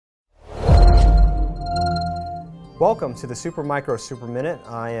Welcome to the Supermicro Super Minute.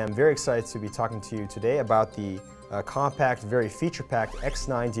 I am very excited to be talking to you today about the compact, very feature-packed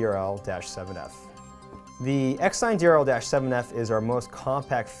X9DRL-7F. The X9DRL-7F is our most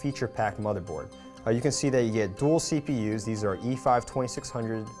compact, feature-packed motherboard. You can see that you get dual CPUs. These are E5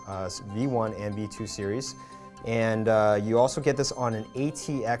 2600 V1 and V2 series. And you also get this on an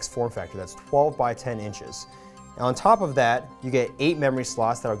ATX form factor that's 12 by 10 inches. And on top of that, you get 8 memory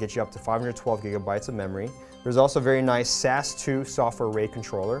slots that'll get you up to 512 gigabytes of memory. There's also a very nice SAS2 software RAID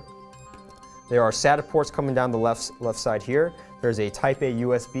controller. There are SATA ports coming down the left side here. There's a Type A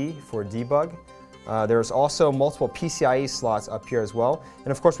USB for debug. There's also multiple PCI-E slots up here as well.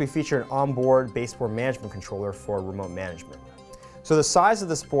 And of course, we feature an onboard baseboard management controller for remote management. So the size of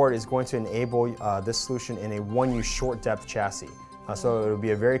this board is going to enable this solution in a 1U short depth chassis. So it'll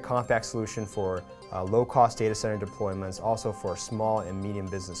be a very compact solution for low-cost data center deployments, also for small and medium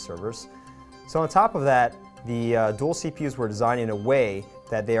business servers. So on top of that, the dual CPUs were designed in a way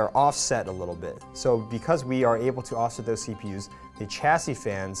that they are offset a little bit. So because we are able to offset those CPUs, the chassis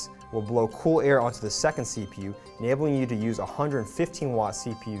fans will blow cool air onto the second CPU, enabling you to use 115 watt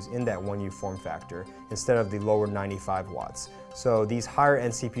CPUs in that 1U form factor instead of the lower 95 watts. So these higher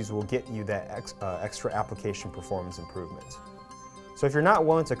end CPUs will get you that extra application performance improvement. So if you're not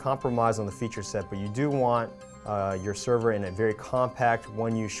willing to compromise on the feature set, but you do want your server in a very compact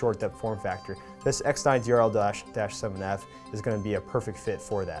 1U short depth form factor, this X9DRL-7F is going to be a perfect fit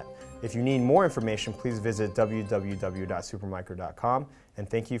for that. If you need more information, please visit www.supermicro.com, and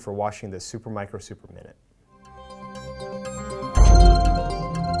thank you for watching the Supermicro Super Minute.